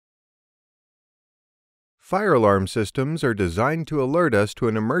Fire alarm systems are designed to alert us to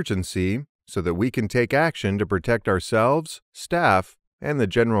an emergency so that we can take action to protect ourselves, staff, and the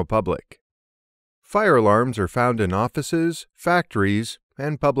general public. Fire alarms are found in offices, factories,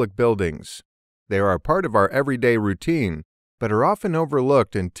 and public buildings. They are a part of our everyday routine, but are often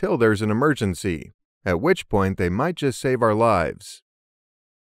overlooked until there's an emergency, at which point they might just save our lives.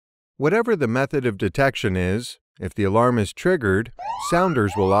 Whatever the method of detection is, if the alarm is triggered,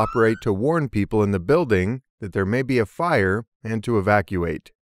 sounders will operate to warn people in the building that there may be a fire and to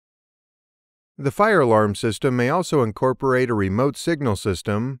evacuate. The fire alarm system may also incorporate a remote signal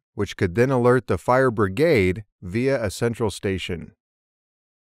system, which could then alert the fire brigade via a central station.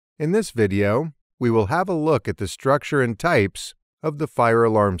 In this video, we will have a look at the structure and types of the fire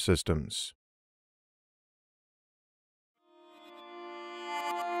alarm systems.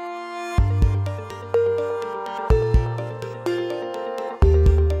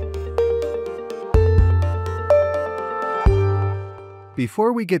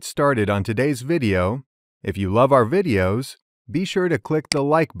 Before we get started on today's video, if you love our videos, be sure to click the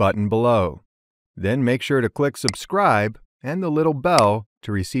like button below. Then make sure to click subscribe and the little bell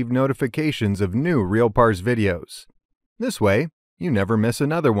to receive notifications of new RealPars videos. This way, you never miss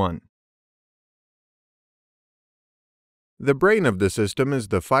another one. The brain of the system is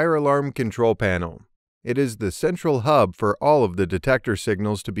the fire alarm control panel. It is the central hub for all of the detector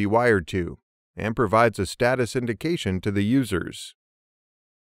signals to be wired to, and provides a status indication to the users.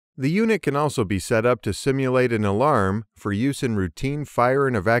 The unit can also be set up to simulate an alarm for use in routine fire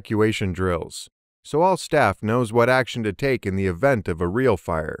and evacuation drills, so all staff knows what action to take in the event of a real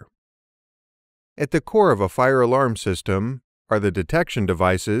fire. At the core of a fire alarm system are the detection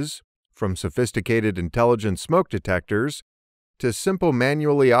devices, from sophisticated intelligent smoke detectors to simple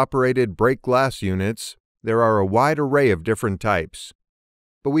manually operated break glass units. There are a wide array of different types,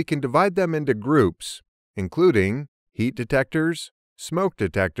 but we can divide them into groups, including heat detectors, smoke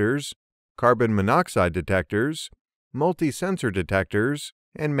detectors, carbon monoxide detectors, multi-sensor detectors,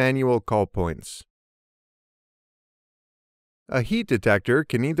 and manual call points. A heat detector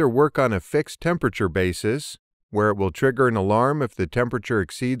can either work on a fixed temperature basis, where it will trigger an alarm if the temperature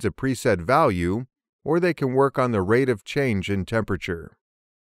exceeds a preset value, or they can work on the rate of change in temperature.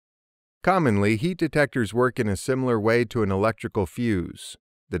 Commonly, heat detectors work in a similar way to an electrical fuse.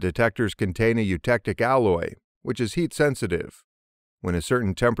 The detectors contain a eutectic alloy, which is heat sensitive. When a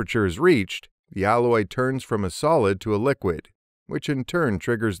certain temperature is reached, the alloy turns from a solid to a liquid, which in turn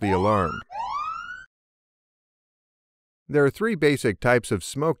triggers the alarm. There are three basic types of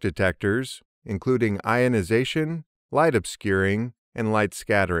smoke detectors, including ionization, light obscuring, and light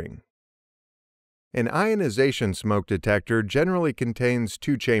scattering. An ionization smoke detector generally contains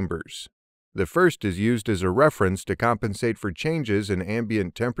two chambers. The first is used as a reference to compensate for changes in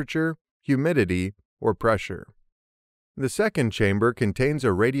ambient temperature, humidity, or pressure. The second chamber contains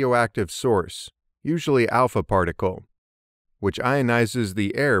a radioactive source, usually alpha particle, which ionizes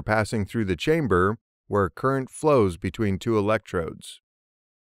the air passing through the chamber where current flows between two electrodes.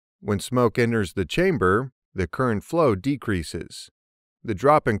 When smoke enters the chamber, the current flow decreases. The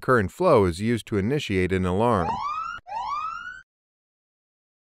drop in current flow is used to initiate an alarm.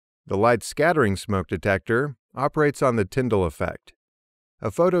 The light scattering smoke detector operates on the Tyndall effect. A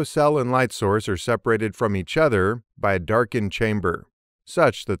photocell and light source are separated from each other by a darkened chamber,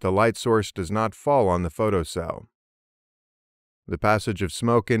 such that the light source does not fall on the photocell. The passage of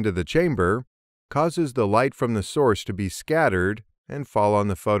smoke into the chamber causes the light from the source to be scattered and fall on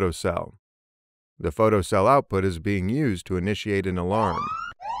the photocell. The photocell output is being used to initiate an alarm.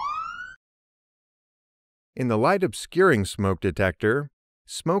 In the light obscuring smoke detector,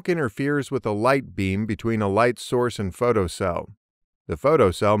 smoke interferes with a light beam between a light source and photocell. The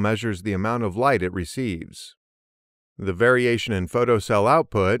photocell measures the amount of light it receives. The variation in photocell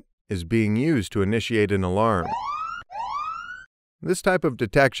output is being used to initiate an alarm. This type of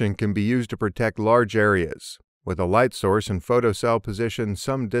detection can be used to protect large areas, with a light source and photocell positioned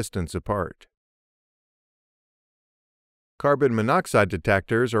some distance apart. Carbon monoxide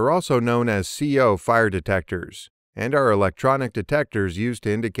detectors are also known as CO fire detectors, and are electronic detectors used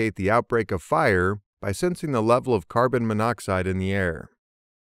to indicate the outbreak of fire by sensing the level of carbon monoxide in the air.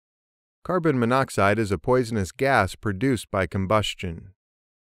 Carbon monoxide is a poisonous gas produced by combustion.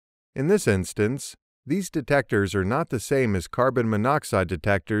 In this instance, these detectors are not the same as carbon monoxide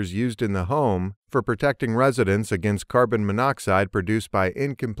detectors used in the home for protecting residents against carbon monoxide produced by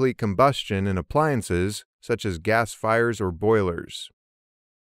incomplete combustion in appliances such as gas fires or boilers.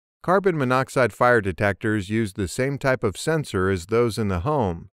 Carbon monoxide fire detectors use the same type of sensor as those in the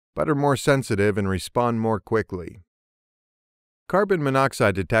home, but are more sensitive and respond more quickly. Carbon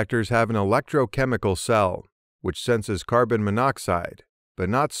monoxide detectors have an electrochemical cell, which senses carbon monoxide, but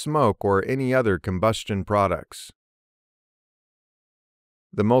not smoke or any other combustion products.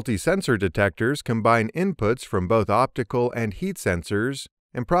 The multi-sensor detectors combine inputs from both optical and heat sensors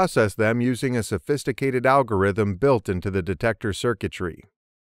and process them using a sophisticated algorithm built into the detector circuitry.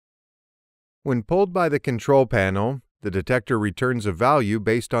 When pulled by the control panel, the detector returns a value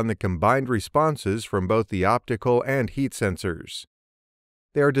based on the combined responses from both the optical and heat sensors.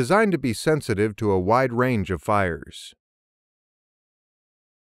 They are designed to be sensitive to a wide range of fires.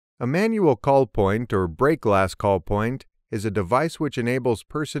 A manual call point or break glass call point is a device which enables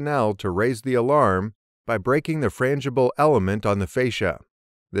personnel to raise the alarm by breaking the frangible element on the fascia.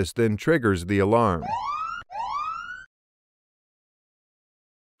 This then triggers the alarm.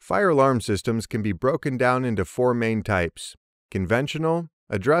 Fire alarm systems can be broken down into four main types: conventional,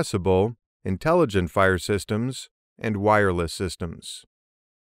 addressable, intelligent fire systems, and wireless systems.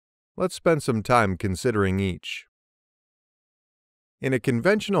 Let's spend some time considering each. In a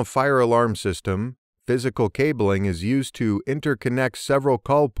conventional fire alarm system, physical cabling is used to interconnect several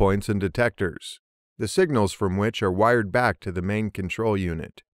call points and detectors, the signals from which are wired back to the main control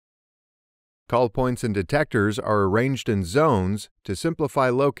unit. Call points and detectors are arranged in zones to simplify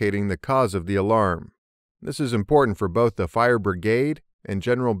locating the cause of the alarm. This is important for both the fire brigade and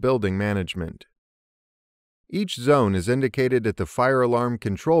general building management. Each zone is indicated at the fire alarm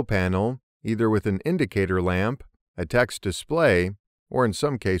control panel either with an indicator lamp, a text display, or in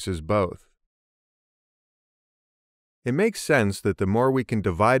some cases both. It makes sense that the more we can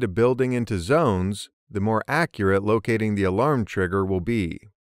divide a building into zones, the more accurate locating the alarm trigger will be.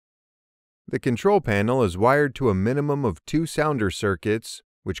 The control panel is wired to a minimum of 2 sounder circuits,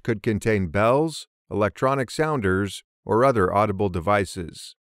 which could contain bells, electronic sounders, or other audible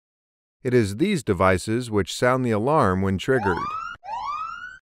devices. It is these devices which sound the alarm when triggered.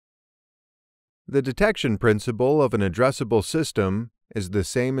 The detection principle of an addressable system is the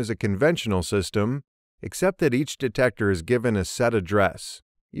same as a conventional system, except that each detector is given a set address,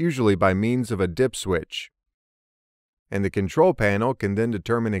 usually by means of a dip switch. And the control panel can then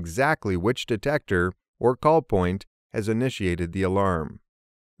determine exactly which detector or call point has initiated the alarm.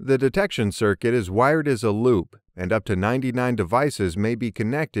 The detection circuit is wired as a loop, and up to 99 devices may be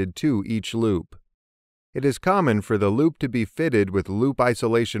connected to each loop. It is common for the loop to be fitted with loop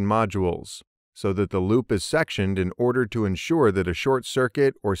isolation modules, so that the loop is sectioned in order to ensure that a short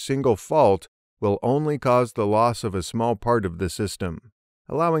circuit or single fault will only cause the loss of a small part of the system,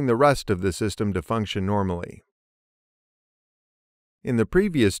 allowing the rest of the system to function normally. In the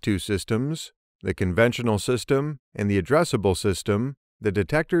previous two systems, the conventional system and the addressable system, the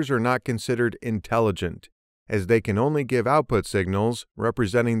detectors are not considered intelligent, as they can only give output signals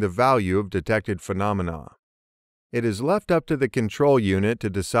representing the value of detected phenomena. It is left up to the control unit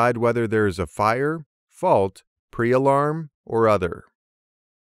to decide whether there is a fire, fault, pre-alarm, or other.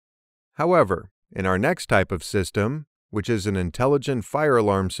 However, in our next type of system, which is an intelligent fire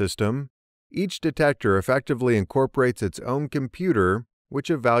alarm system, each detector effectively incorporates its own computer, which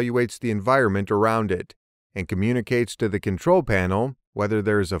evaluates the environment around it and communicates to the control panel whether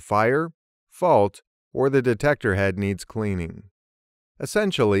there is a fire, fault, or the detector head needs cleaning.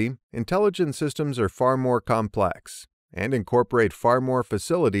 Essentially, intelligent systems are far more complex and incorporate far more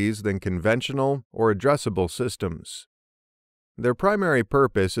facilities than conventional or addressable systems. Their primary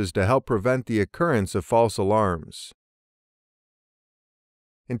purpose is to help prevent the occurrence of false alarms.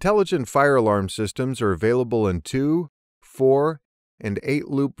 Intelligent fire alarm systems are available in 2, 4, and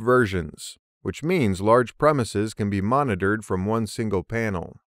 8-loop versions, which means large premises can be monitored from one single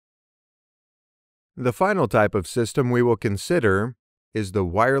panel. The final type of system we will consider is the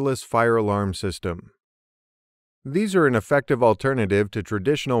wireless fire alarm system. These are an effective alternative to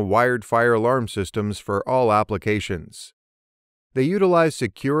traditional wired fire alarm systems for all applications. They utilize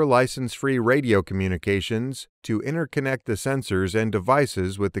secure license-free radio communications to interconnect the sensors and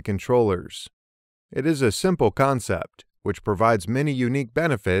devices with the controllers. It is a simple concept, which provides many unique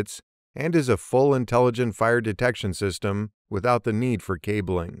benefits and is a full intelligent fire detection system without the need for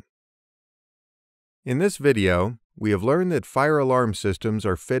cabling. In this video, we have learned that fire alarm systems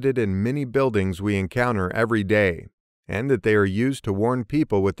are fitted in many buildings we encounter every day, and that they are used to warn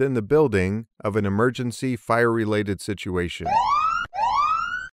people within the building of an emergency fire-related situation.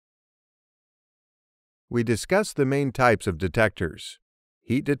 We discussed the main types of detectors: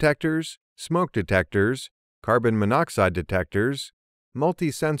 heat detectors, smoke detectors, carbon monoxide detectors,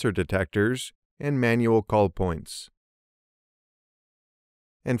 multi-sensor detectors, and manual call points.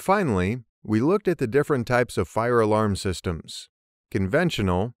 And finally, we looked at the different types of fire alarm systems: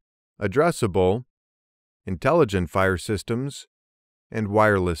 conventional, addressable, intelligent fire systems, and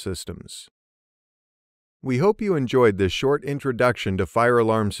wireless systems. We hope you enjoyed this short introduction to fire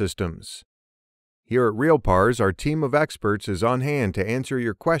alarm systems. Here at RealPARS, our team of experts is on hand to answer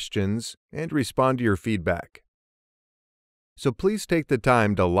your questions and respond to your feedback. So please take the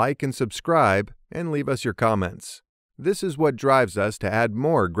time to like and subscribe and leave us your comments. This is what drives us to add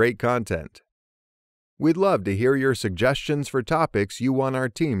more great content. We'd love to hear your suggestions for topics you want our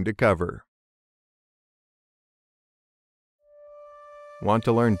team to cover. Want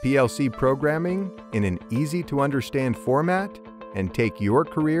to learn PLC programming in an easy-to-understand format and take your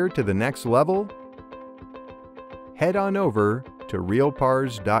career to the next level? Head on over to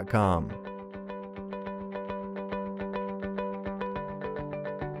realpars.com.